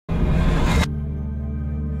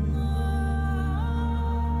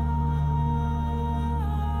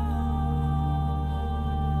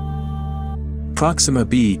Proxima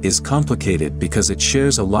b is complicated because it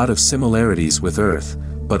shares a lot of similarities with Earth,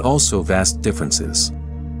 but also vast differences.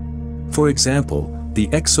 For example, the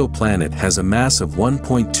ExoPlanet has a mass of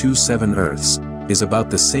 1.27 Earths, is about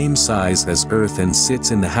the same size as Earth and sits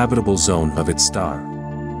in the habitable zone of its star.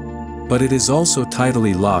 But it is also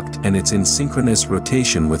tidally locked and it's in synchronous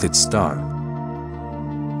rotation with its star.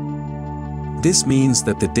 This means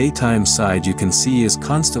that the daytime side you can see is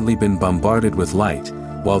constantly been bombarded with light,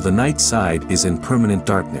 while the night side is in permanent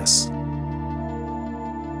darkness.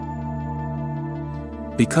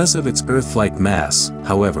 Because of its Earth-like mass,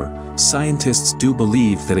 however, scientists do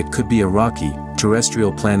believe that it could be a rocky,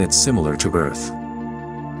 terrestrial planet similar to Earth.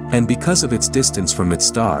 And because of its distance from its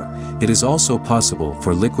star, it is also possible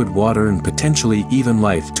for liquid water and potentially even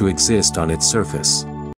life to exist on its surface.